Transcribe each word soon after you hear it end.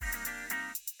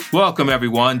Welcome,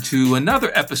 everyone, to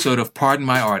another episode of Pardon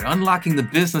My Art, unlocking the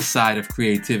business side of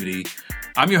creativity.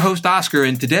 I'm your host, Oscar,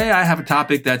 and today I have a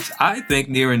topic that's, I think,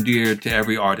 near and dear to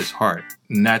every artist's heart,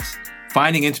 and that's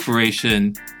finding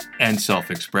inspiration and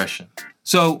self-expression.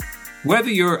 So, whether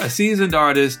you're a seasoned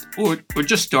artist or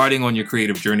just starting on your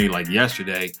creative journey like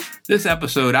yesterday, this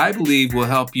episode, I believe, will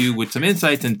help you with some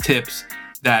insights and tips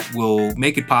that will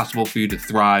make it possible for you to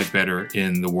thrive better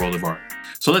in the world of art.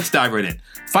 So let's dive right in.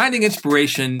 Finding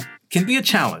inspiration can be a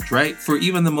challenge, right? For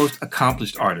even the most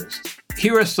accomplished artists.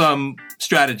 Here are some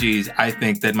strategies I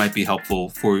think that might be helpful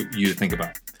for you to think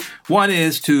about. One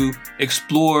is to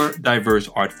explore diverse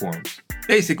art forms.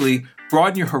 Basically,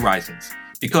 broaden your horizons,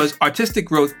 because artistic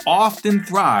growth often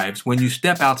thrives when you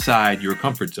step outside your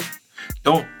comfort zone.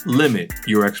 Don't limit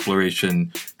your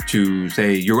exploration to,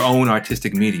 say, your own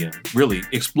artistic medium. Really,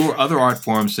 explore other art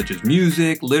forms such as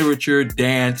music, literature,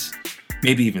 dance,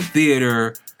 maybe even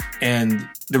theater. And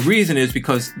the reason is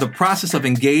because the process of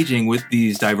engaging with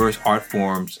these diverse art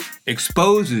forms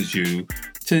exposes you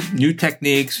to new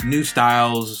techniques, new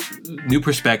styles, new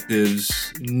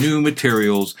perspectives, new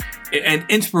materials. And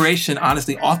inspiration,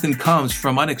 honestly, often comes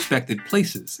from unexpected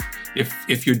places.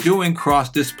 If you're doing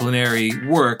cross-disciplinary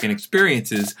work and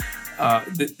experiences,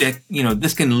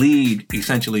 this can lead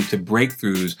essentially to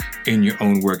breakthroughs in your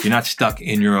own work. You're not stuck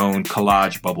in your own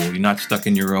collage bubble. You're not stuck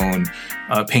in your own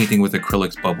painting with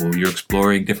acrylics bubble. You're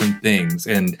exploring different things,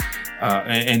 and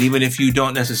even if you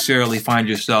don't necessarily find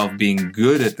yourself being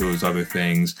good at those other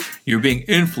things, you're being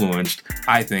influenced,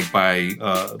 I think,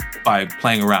 by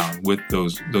playing around with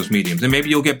those mediums, and maybe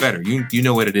you'll get better. You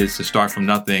know what it is to start from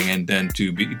nothing and then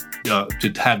to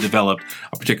have developed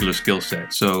a particular skill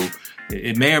set. So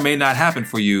it may or may not happen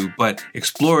for you, but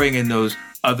exploring in those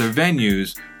other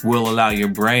venues will allow your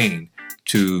brain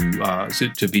to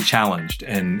be challenged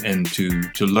and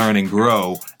to learn and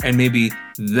grow. And maybe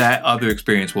that other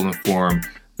experience will inform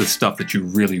the stuff that you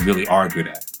really, really are good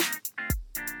at.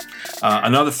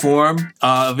 Another form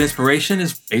of inspiration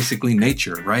is basically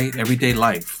nature, right? Everyday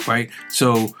life, right?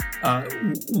 So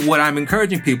what I'm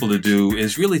encouraging people to do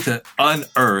is really to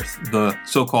unearth the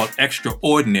so-called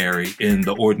extraordinary in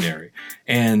the ordinary.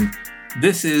 And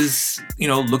this is,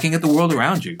 looking at the world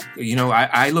around you.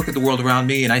 I look at the world around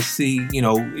me and I see,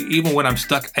 even when I'm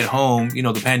stuck at home,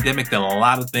 the pandemic did a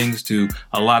lot of things to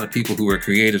a lot of people who are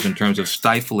creators in terms of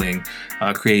stifling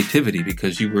creativity,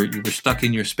 because you were stuck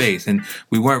in your space and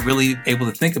we weren't really able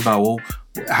to think about, well,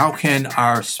 how can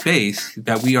our space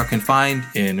that we are confined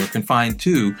in or confined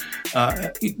to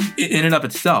in and of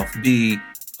itself be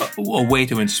a way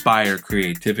to inspire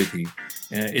creativity?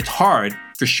 It's hard,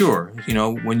 for sure,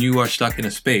 when you are stuck in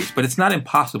a space, but it's not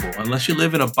impossible unless you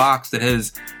live in a box that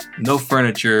has no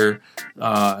furniture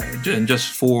and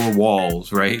just four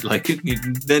walls, right? Like,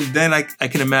 then I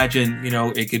can imagine,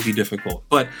 it could be difficult.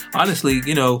 But honestly,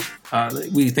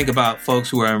 we think about folks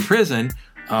who are in prison,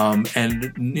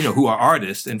 and who are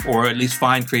artists or at least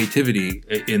find creativity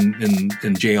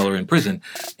in jail or in prison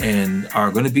and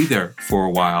are going to be there for a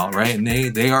while, right? And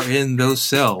they are in those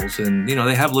cells, and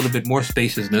they have a little bit more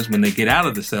spaciousness when they get out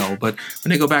of the cell, but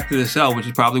when they go back to the cell, which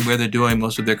is probably where they're doing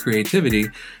most of their creativity,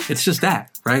 it's just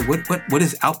that, right? What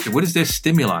is out there? What is their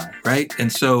stimuli, right?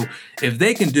 And so if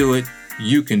they can do it,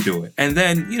 you can do it. And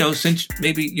then, since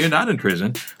maybe you're not in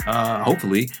prison,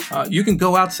 hopefully, you can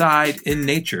go outside in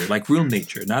nature, like real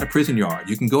nature, not a prison yard.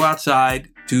 You can go outside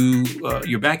to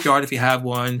your backyard if you have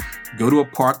one, go to a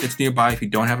park that's nearby if you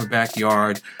don't have a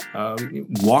backyard,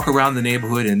 walk around the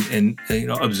neighborhood and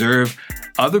observe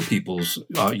other people's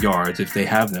yards if they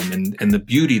have them, and the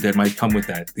beauty that might come with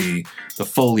that, the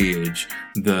foliage,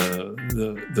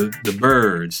 the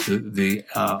birds, the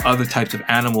other types of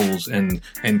animals and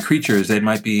creatures that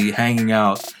might be hanging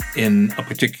out in a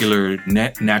particular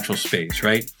natural space,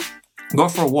 right? Go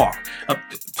for a walk.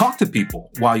 Talk to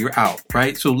people while you're out,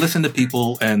 right? So listen to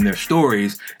people and their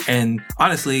stories. And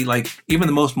honestly, like even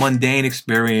the most mundane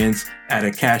experience at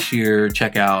a cashier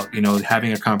checkout,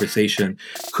 having a conversation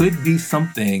could be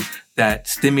something that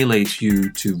stimulates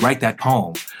you to write that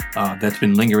poem that's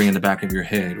been lingering in the back of your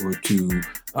head, or to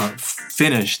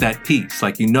finish that piece.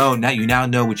 Like, now you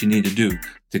know what you need to do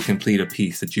to complete a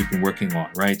piece that you've been working on,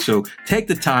 right? So take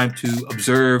the time to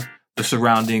observe the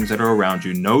surroundings that are around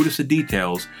you. Notice the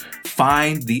details.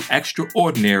 Find the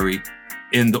extraordinary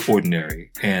in the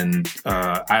ordinary. And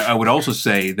I would also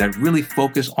say that really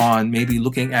focus on maybe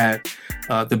looking at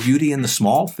the beauty in the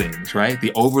small things, right?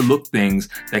 The overlooked things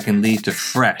that can lead to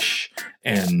fresh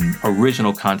and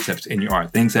original concepts in your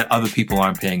art, things that other people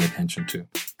aren't paying attention to.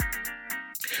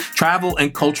 Travel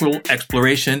and cultural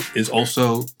exploration is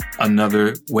also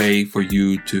another way for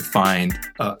you to find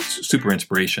super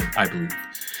inspiration, I believe.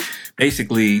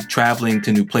 Basically, traveling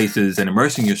to new places and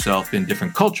immersing yourself in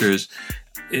different cultures,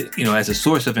 as a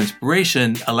source of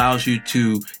inspiration, allows you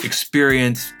to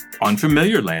experience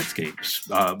unfamiliar landscapes,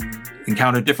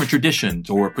 encounter different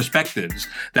traditions or perspectives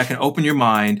that can open your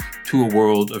mind to a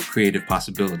world of creative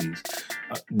possibilities.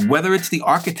 Whether it's the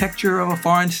architecture of a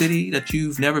foreign city that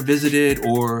you've never visited,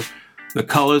 or the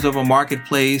colors of a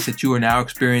marketplace that you are now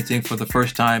experiencing for the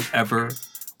first time ever,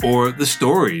 or the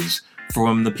stories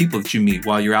from the people that you meet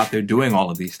while you're out there doing all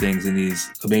of these things in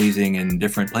these amazing and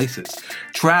different places.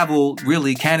 Travel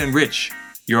really can enrich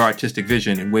your artistic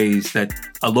vision in ways that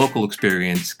a local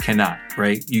experience cannot,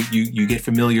 right? You get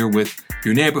familiar with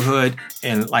your neighborhood,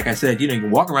 and like I said, you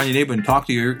can walk around your neighborhood and talk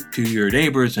to your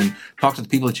neighbors and talk to the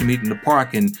people that you meet in the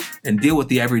park and deal with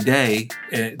the everyday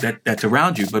that's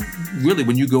around you. But really,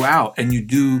 when you go out and you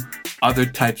do other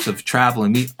types of travel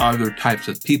and meet other types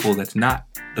of people that's not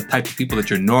the type of people that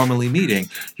you're normally meeting,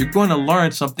 you're going to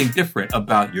learn something different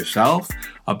about yourself,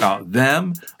 about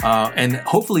them, and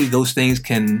hopefully those things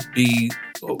can be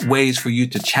ways for you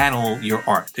to channel your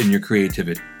art and your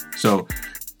creativity. So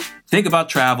think about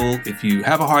travel. If you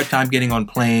have a hard time getting on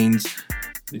planes,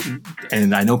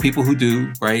 and I know people who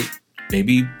do, right?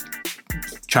 Maybe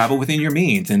travel within your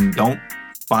means and don't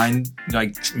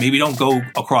go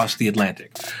across the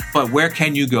Atlantic. But where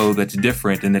can you go that's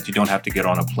different and that you don't have to get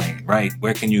on a plane, right?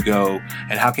 Where can you go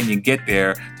and how can you get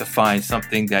there to find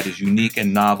something that is unique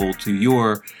and novel to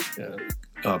your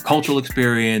cultural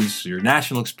experience, your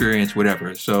national experience,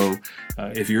 whatever. So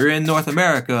if you're in North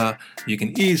America, you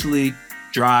can easily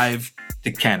drive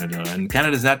to Canada. And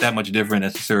Canada's not that much different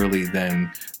necessarily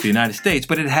than the United States,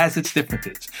 but it has its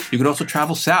differences. You could also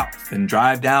travel south and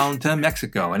drive down to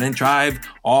Mexico and then drive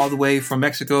all the way from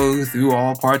Mexico through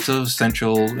all parts of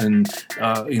Central and,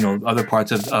 other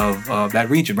parts of that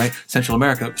region, right? Central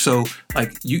America. So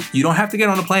you don't have to get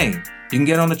on a plane. You can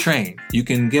get on a train. You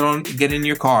can get in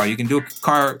your car. You can do a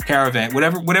car caravan,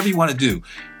 whatever you want to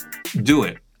do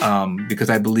it. Because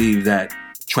I believe that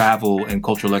travel and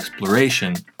cultural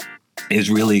exploration is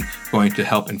really going to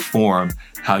help inform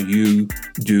how you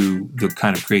do the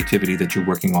kind of creativity that you're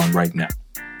working on right now.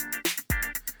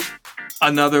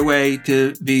 Another way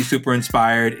to be super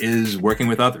inspired is working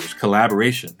with others,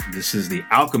 collaboration. This is the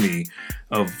alchemy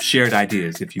of shared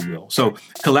ideas, if you will. So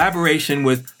collaboration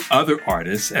with other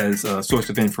artists as a source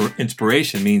of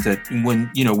inspiration means that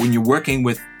when you're working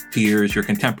with peers, your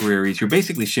contemporaries, you're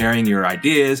basically sharing your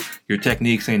ideas, your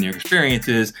techniques, and your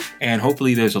experiences, and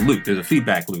hopefully there's a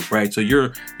feedback loop, right? So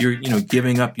you're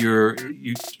giving up your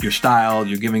style,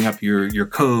 you're giving up your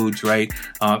codes, right?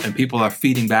 And people are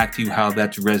feeding back to you how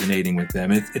that's resonating with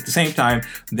them. At the same time,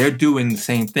 they're doing the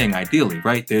same thing, ideally,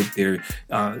 right? They're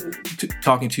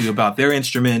talking to you about their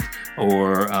instrument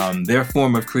or their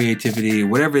form of creativity,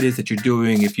 whatever it is that you're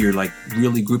doing. If you're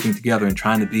really grouping together and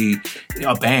trying to be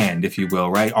a band, if you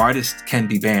will, right? Artists can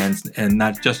be bands and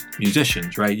not just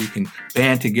musicians, right? You can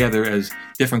band together as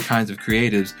different kinds of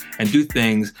creatives and do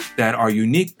things that are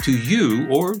unique to you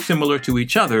or similar to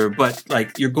each other, but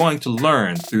you're going to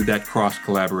learn through that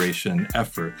cross-collaboration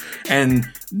effort. And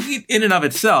in and of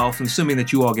itself, assuming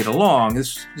that you all get along,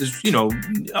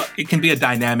 it can be a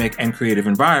dynamic and creative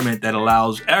environment that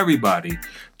allows everybody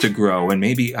to grow, and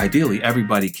maybe ideally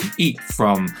everybody can eat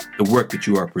from the work that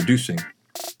you are producing.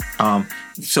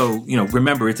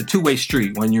 Remember, it's a two-way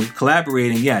street. When you're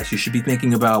collaborating, yes, you should be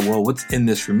thinking about, well, what's in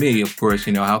this for me? Of course,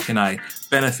 how can I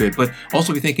benefit? But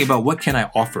also be thinking about what can I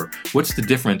offer? What's the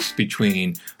difference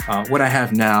between what I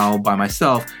have now by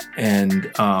myself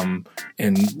and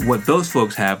what those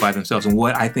folks have by themselves, and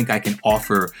what I think I can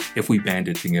offer if we band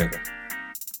it together.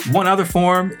 One other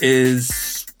form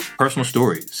is personal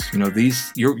stories.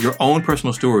 Your own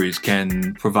personal stories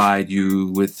can provide you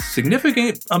with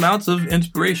significant amounts of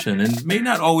inspiration, and may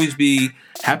not always be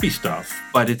happy stuff,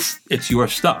 but it's your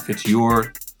stuff. It's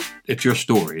your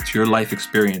story. It's your life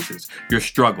experiences, your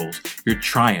struggles, your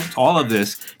triumphs. All of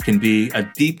this can be a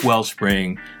deep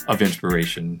wellspring of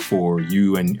inspiration for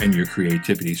you and your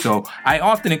creativity. So I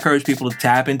often encourage people to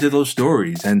tap into those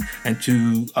stories and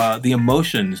to the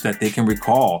emotions that they can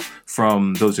recall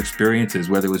from those experiences,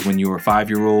 whether it was when you were a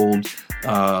 5-year-old,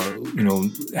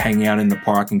 hanging out in the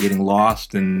park and getting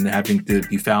lost and having to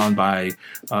be found by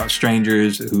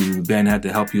strangers who then had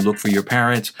to help you look for your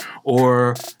parents,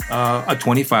 or a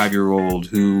 25-year-old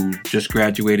who just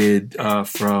graduated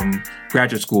from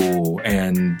graduate school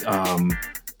and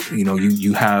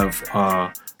you have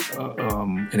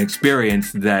an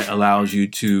experience that allows you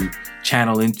to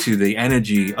channel into the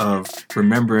energy of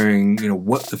remembering,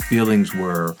 what the feelings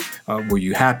were. Were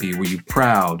you happy? Were you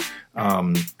proud?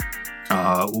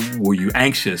 Were you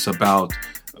anxious about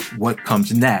what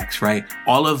comes next, right?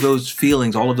 All of those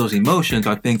feelings, all of those emotions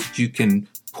are things that you can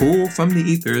pull from the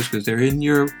ethers because they're in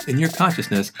your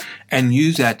consciousness, and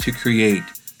use that to create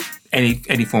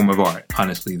any form of art,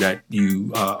 honestly, that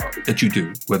you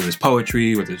do, whether it's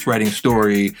poetry, whether it's writing a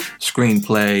story,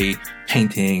 screenplay,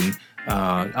 painting,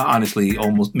 honestly,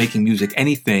 almost making music.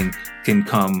 Anything can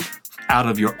come out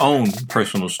of your own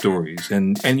personal stories,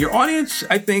 and your audience,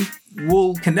 I think,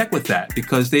 will connect with that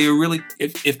because they are really,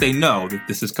 if they know that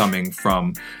this is coming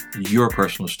from your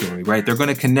personal story, right? They're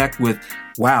going to connect with,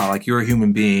 wow, like you're a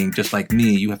human being just like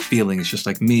me. You have feelings just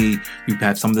like me. You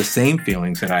have some of the same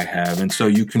feelings that I have. And so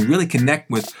you can really connect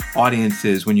with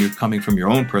audiences when you're coming from your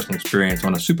own personal experience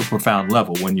on a super profound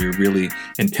level, when you're really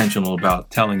intentional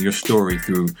about telling your story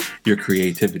through your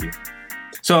creativity.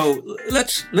 So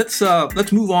let's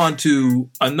move on to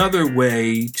another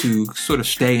way to sort of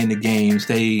stay in the game,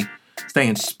 stay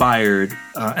inspired,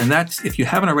 and that's, if you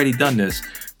haven't already done this,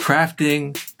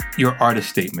 crafting your artist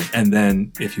statement, and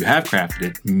then if you have crafted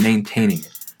it, maintaining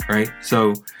it. Right.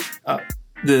 So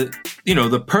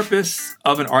the purpose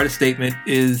of an artist statement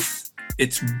is,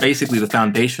 it's basically the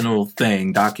foundational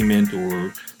thing, document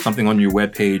or something on your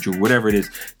webpage or whatever it is,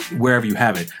 wherever you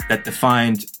have it, that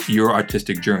defines your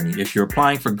artistic journey. If you're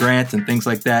applying for grants and things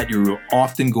like that, you're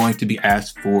often going to be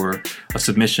asked for a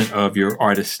submission of your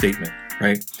artist statement,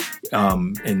 right?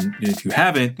 And if you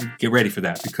haven't, get ready for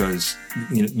that, because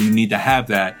you need to have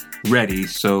that ready.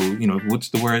 So, what's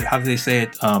the word? How do they say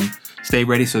it? Stay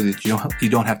ready so that you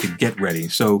don't have to get ready.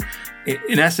 So,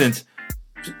 in essence,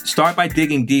 start by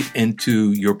digging deep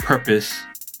into your purpose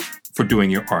for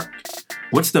doing your art.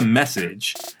 What's the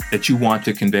message that you want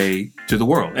to convey to the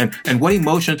world? And what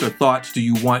emotions or thoughts do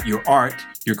you want your art,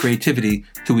 your creativity,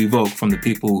 to evoke from the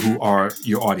people who are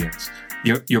your audience?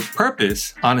 Your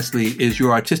purpose, honestly, is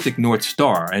your artistic North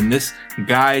Star, and this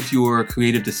guides your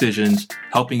creative decisions,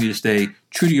 helping you to stay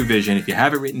true to your vision. If you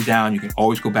have it written down, you can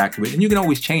always go back to it, and you can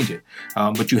always change it.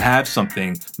 But you have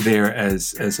something there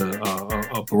as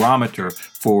a barometer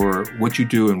for what you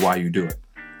do and why you do it.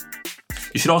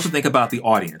 You should also think about the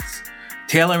audience.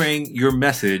 Tailoring your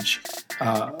message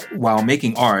while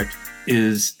making art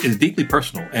is deeply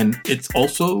personal, and it's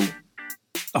also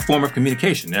a form of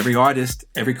communication. Every artist,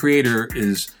 every creator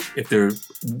is, if they're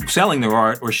selling their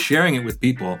art or sharing it with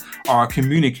people, are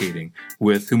communicating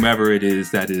with whomever it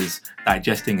is that is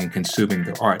digesting and consuming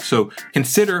their art. So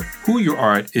consider who your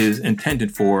art is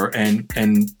intended for, and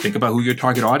think about who your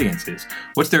target audience is.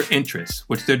 What's their interests?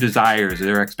 What's their desires,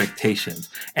 their expectations?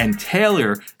 And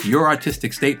tailor your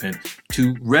artistic statement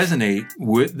to resonate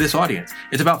with this audience.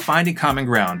 It's about finding common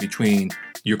ground between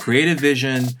your creative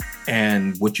vision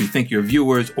and what you think your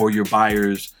viewers or your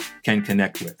buyers can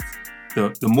connect with.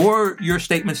 The more your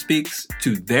statement speaks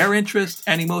to their interests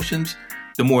and emotions,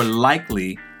 the more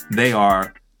likely they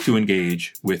are to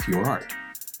engage with your art.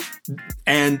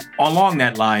 And along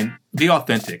that line, be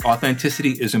authentic.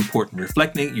 Authenticity is important.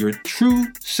 Reflecting your true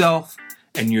self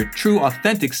and your true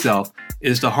authentic self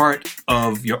is the heart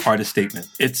of your artist statement.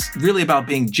 It's really about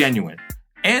being genuine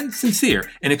and sincere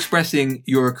in expressing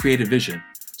your creative vision.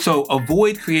 So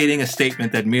avoid creating a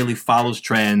statement that merely follows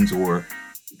trends or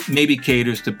maybe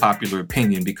caters to popular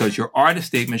opinion, because your artist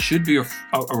statement should be a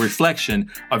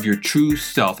reflection of your true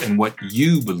self and what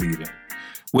you believe in.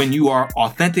 When you are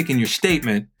authentic in your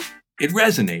statement, it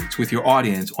resonates with your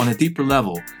audience on a deeper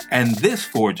level, and this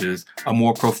forges a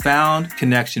more profound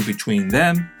connection between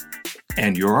them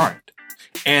and your art.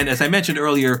 And as I mentioned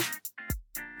earlier,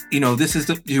 this is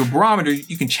your barometer.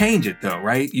 You can change it though,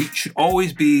 right? You should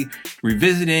always be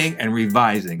revisiting and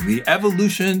revising. The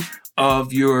evolution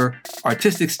of your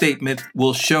artistic statement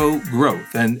will show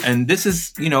growth. And this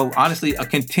is, honestly, a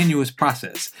continuous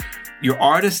process. Your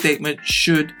artist statement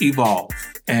should evolve.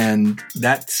 And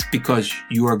that's because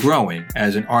you are growing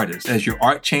as an artist. As your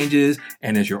art changes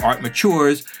and as your art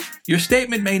matures, your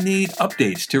statement may need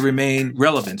updates to remain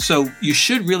relevant. So you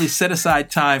should really set aside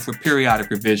time for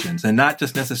periodic revisions, and not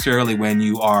just necessarily when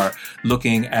you are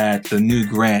looking at the new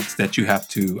grants that you have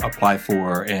to apply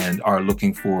for and are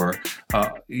looking for,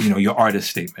 your artist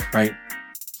statement, right?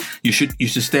 You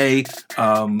should stay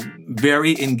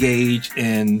very engaged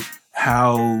in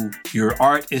how your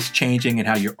art is changing and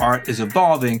how your art is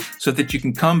evolving, so that you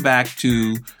can come back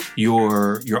to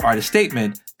your artist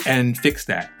statement and fix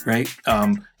that, right?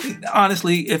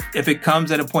 Honestly, if it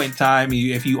comes at a point in time,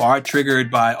 if you are triggered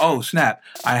by, oh snap,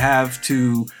 I have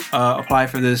to apply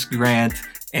for this grant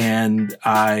and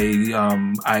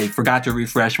I forgot to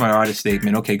refresh my artist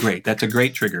statement. Okay, great. That's a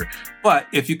great trigger. But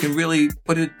if you can really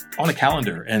put it on a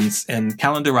calendar and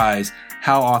calendarize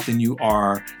how often you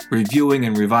are reviewing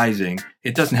and revising,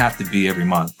 it doesn't have to be every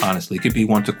month, honestly. It could be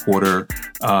once a quarter.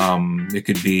 It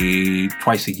could be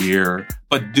twice a year,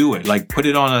 but do it. Like, put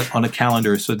it on a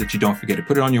calendar so that you don't forget it.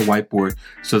 Put it on your whiteboard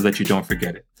so that you don't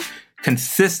forget it.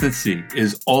 Consistency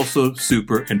is also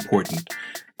super important.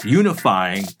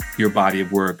 Unifying your body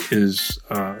of work is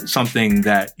something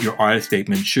that your artist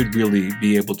statement should really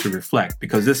be able to reflect,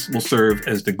 because this will serve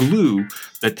as the glue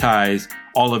that ties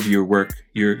all of your work,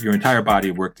 your entire body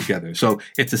of work together. So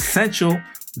it's essential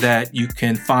that you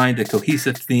can find a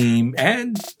cohesive theme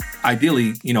and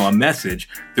ideally, a message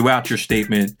throughout your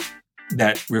statement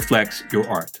that reflects your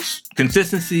art.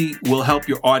 Consistency will help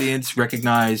your audience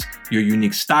recognize your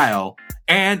unique style,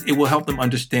 and it will help them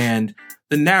understand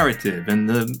the narrative and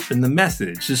the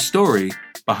message, the story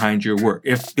behind your work.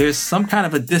 If there's some kind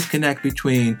of a disconnect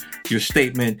between your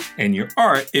statement and your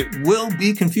art, it will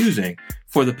be confusing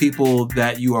for the people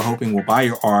that you are hoping will buy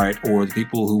your art, or the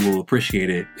people who will appreciate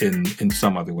it in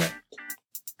some other way.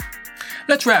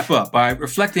 Let's wrap up by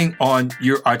reflecting on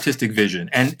your artistic vision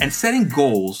and setting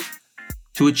goals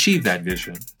to achieve that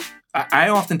vision. I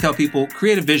often tell people,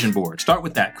 create a vision board. Start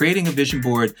with that. Creating a vision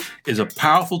board is a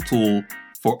powerful tool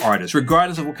for artists,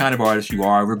 regardless of what kind of artist you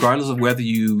are, regardless of whether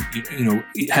you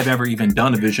have ever even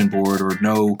done a vision board or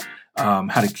know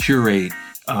how to curate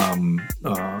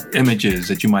images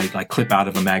that you might like clip out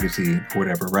of a magazine or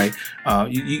whatever, right?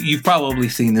 You've probably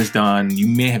seen this done. You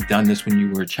may have done this when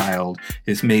you were a child.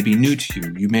 This may be new to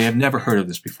you. You may have never heard of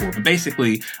this before. But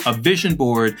basically, a vision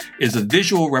board is a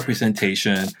visual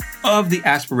representation of the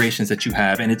aspirations that you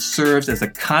have, and it serves as a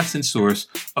constant source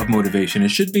of motivation. It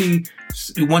should be,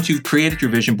 once you've created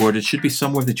your vision board, it should be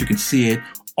somewhere that you can see it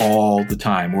all the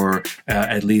time, or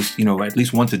at least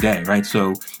once a day, right?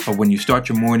 So when you start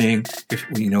your morning,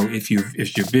 if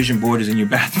your vision board is in your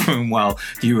bathroom while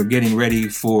you are getting ready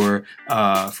for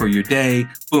your day,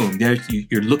 boom,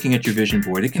 you're looking at your vision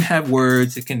board. It can have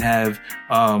words, it can have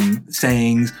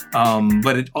sayings,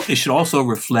 but it should also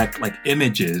reflect like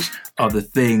images of the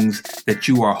things that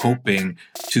you are hoping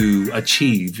to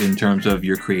achieve in terms of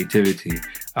your creativity.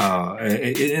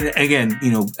 Again,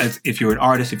 as if you're an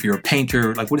artist, if you're a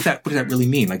painter, like what does that really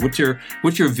mean? Like what's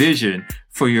your vision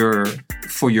for your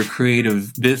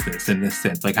creative business in this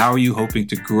sense? Like, how are you hoping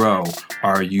to grow?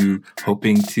 Are you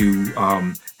hoping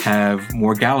to have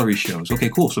more gallery shows? Okay,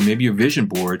 cool. So maybe your vision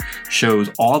board shows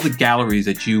all the galleries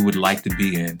that you would like to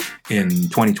be in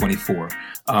 2024.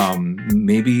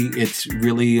 Maybe it's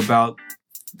really about,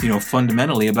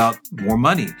 fundamentally about more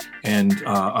money and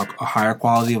a higher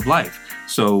quality of life.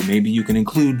 So maybe you can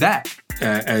include that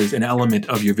as an element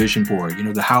of your vision board,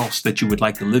 the house that you would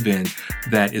like to live in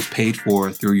that is paid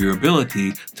for through your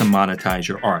ability to monetize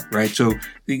your art, right? So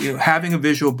having a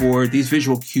visual board, these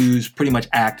visual cues pretty much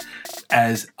act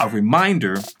as a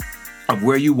reminder of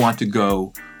where you want to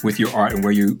go with your art and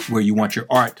where you want your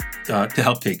art to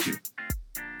help take you.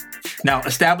 Now,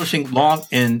 establishing long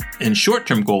and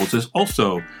short-term goals is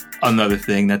also another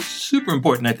thing that's super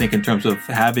important, I think, in terms of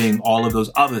having all of those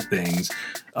other things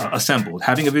assembled.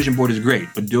 Having a vision board is great,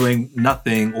 but doing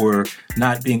nothing or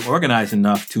not being organized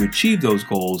enough to achieve those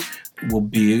goals will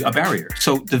be a barrier.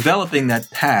 So developing that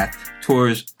path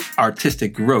towards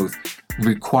artistic growth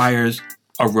requires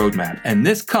a roadmap. And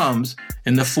this comes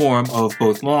in the form of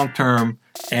both long-term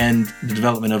and the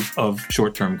development of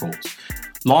short-term goals.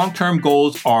 Long-term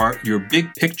goals are your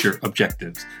big picture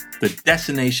objectives, the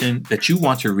destination that you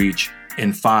want to reach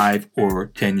in 5 or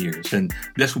 10 years. And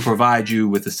this will provide you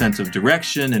with a sense of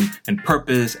direction and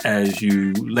purpose as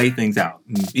you lay things out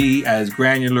and be as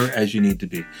granular as you need to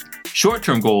be.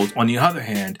 Short-term goals, on the other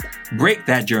hand, break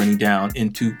that journey down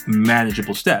into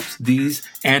manageable steps. These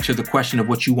answer the question of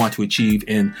what you want to achieve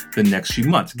in the next few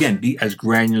months. Again, be as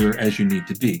granular as you need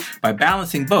to be. By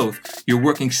balancing both, you're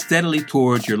working steadily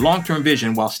towards your long-term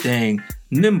vision while staying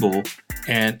nimble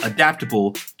and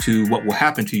adaptable to what will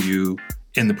happen to you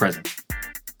in the present.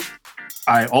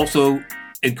 I also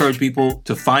encourage people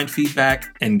to find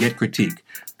feedback and get critique.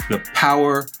 The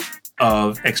power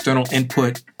of external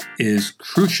input is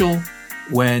crucial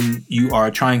when you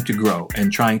are trying to grow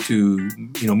and trying to,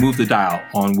 move the dial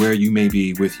on where you may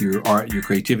be with your art, your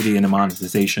creativity, and the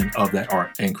monetization of that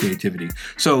art and creativity.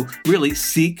 So really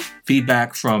seek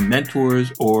feedback from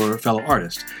mentors or fellow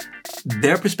artists.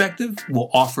 Their perspective will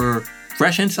offer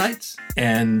fresh insights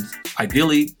and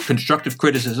ideally constructive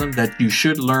criticism that you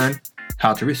should learn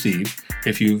how to receive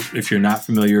if you're not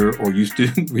familiar or used to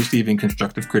receiving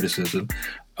constructive criticism.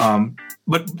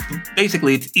 But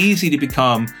basically, it's easy to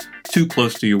become too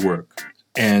close to your work,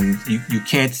 and you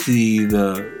can't see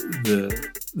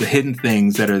the hidden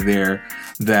things that are there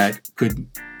that could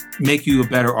make you a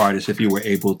better artist if you were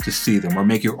able to see them, or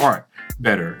make your art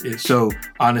better. So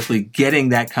honestly, getting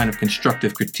that kind of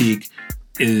constructive critique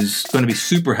is going to be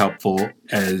super helpful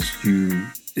as you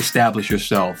establish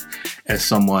yourself as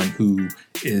someone who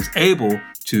is able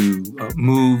to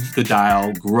move the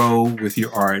dial, grow with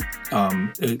your art,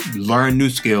 learn new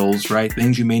skills, right?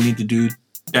 Things you may need to do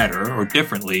better or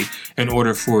differently in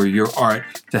order for your art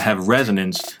to have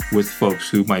resonance with folks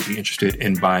who might be interested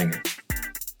in buying it.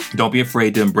 Don't be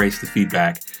afraid to embrace the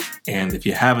feedback. And if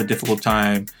you have a difficult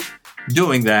time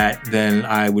doing that, then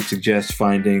I would suggest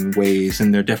finding ways,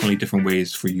 and there are definitely different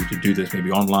ways for you to do this,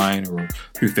 maybe online or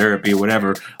through therapy or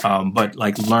whatever, but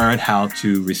like learn how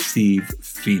to receive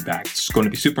feedback. It's going to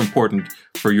be super important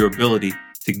for your ability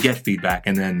to get feedback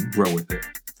and then grow with it.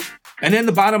 And then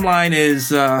the bottom line is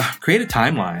create a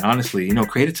timeline, honestly.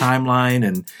 Create a timeline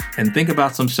and think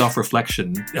about some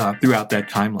self-reflection throughout that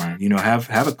timeline.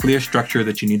 Have a clear structure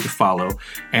that you need to follow.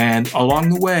 And along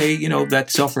the way,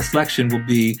 that self-reflection will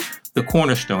be the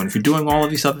cornerstone. If you're doing all of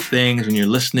these other things and you're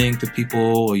listening to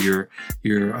people, or you're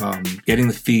getting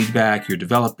the feedback, you're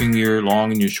developing your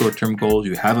long and your short-term goals,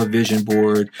 you have a vision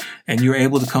board, and you're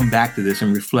able to come back to this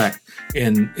and reflect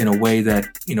in a way that,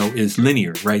 is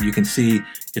linear, right? You can see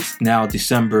it's now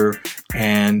December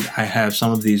and I have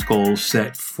some of these goals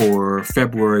set for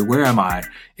February. Where am I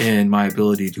in my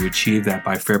ability to achieve that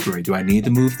by February? Do I need to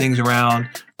move things around?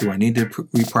 Do I need to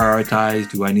reprioritize?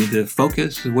 Do I need to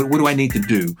focus? What do I need to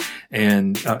do?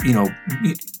 And,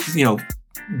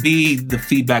 be the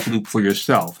feedback loop for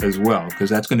yourself as well, because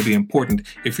that's going to be important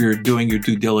if you're doing your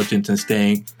due diligence and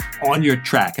staying on your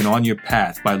track and on your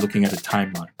path by looking at a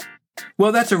timeline.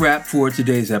 Well, that's a wrap for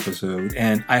today's episode,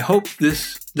 and I hope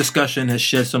this discussion has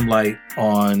shed some light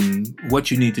on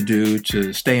what you need to do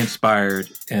to stay inspired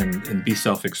and be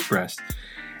self-expressed.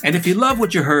 And if you love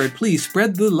what you heard, please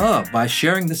spread the love by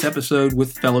sharing this episode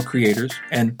with fellow creators.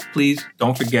 And please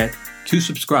don't forget to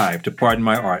subscribe to Pardon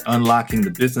My Art, Unlocking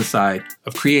the Business Side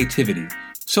of Creativity,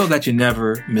 so that you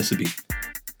never miss a beat.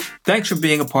 Thanks for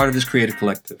being a part of this creative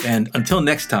collective. And until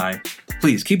next time,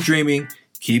 please keep dreaming,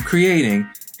 keep creating,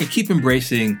 and keep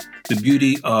embracing the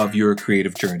beauty of your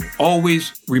creative journey.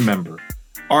 Always remember,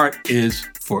 art is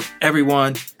for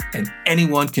everyone and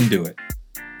anyone can do it.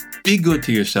 Be good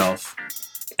to yourself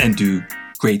and do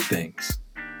great things.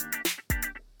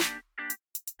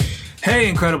 Hey,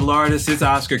 incredible artists, it's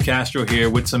Oscar Castro here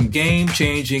with some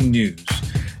game-changing news.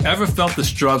 Ever felt the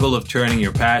struggle of turning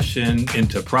your passion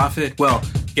into profit? Well,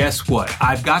 guess what?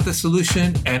 I've got the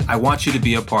solution and I want you to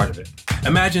be a part of it.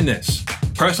 Imagine this: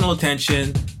 personal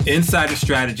attention, insider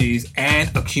strategies,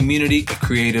 and a community of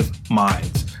creative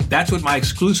minds. That's what my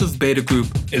exclusive beta group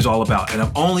is all about. And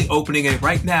I'm only opening it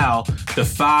right now to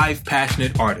 5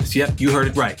 passionate artists. Yep, you heard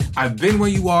it right. I've been where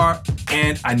you are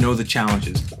and I know the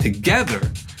challenges. Together,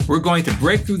 we're going to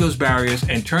break through those barriers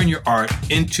and turn your art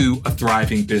into a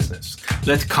thriving business.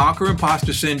 Let's conquer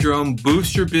imposter syndrome,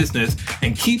 boost your business,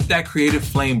 and keep that creative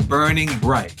flame burning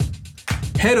bright.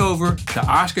 Head over to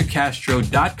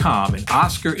OscarCastro.com, and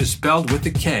Oscar is spelled with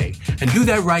a K, and do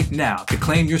that right now to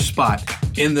claim your spot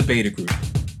in the beta group.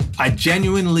 I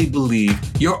genuinely believe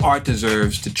your art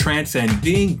deserves to transcend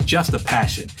being just a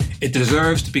passion. It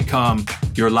deserves to become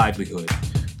your livelihood.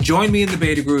 Join me in the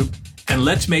beta group, and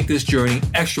let's make this journey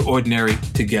extraordinary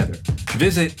together.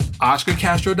 Visit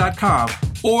OscarCastro.com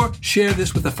or share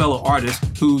this with a fellow artist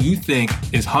who you think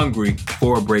is hungry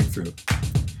for a breakthrough.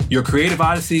 Your creative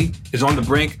odyssey is on the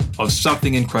brink of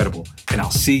something incredible, and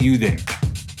I'll see you there.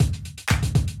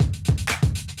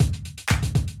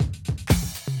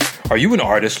 Are you an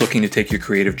artist looking to take your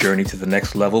creative journey to the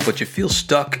next level, but you feel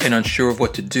stuck and unsure of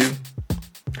what to do?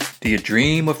 Do you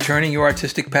dream of turning your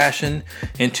artistic passion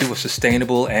into a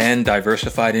sustainable and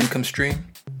diversified income stream?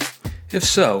 If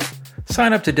so,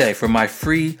 sign up today for my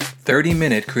free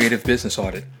 30-minute creative business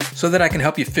audit so that I can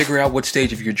help you figure out what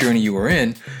stage of your journey you are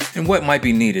in and what might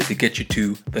be needed to get you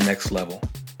to the next level.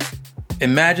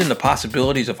 Imagine the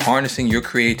possibilities of harnessing your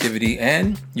creativity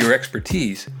and your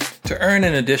expertise to earn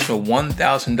an additional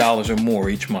 $1,000 or more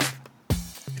each month.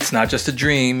 It's not just a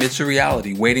dream, it's a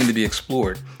reality waiting to be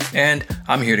explored, and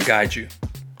I'm here to guide you.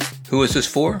 Who is this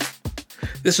for?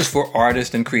 This is for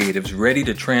artists and creatives ready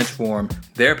to transform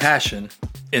their passion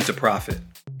into profit.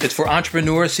 It's for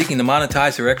entrepreneurs seeking to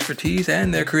monetize their expertise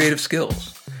and their creative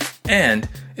skills. And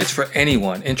it's for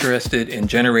anyone interested in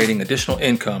generating additional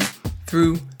income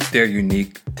through their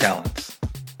unique talents.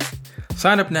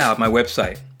 Sign up now at my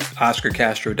website,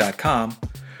 OscarCastro.com,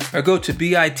 or go to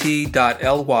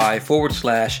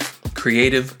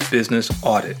bit.ly/creative business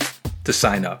audit to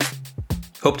sign up.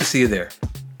 Hope to see you there.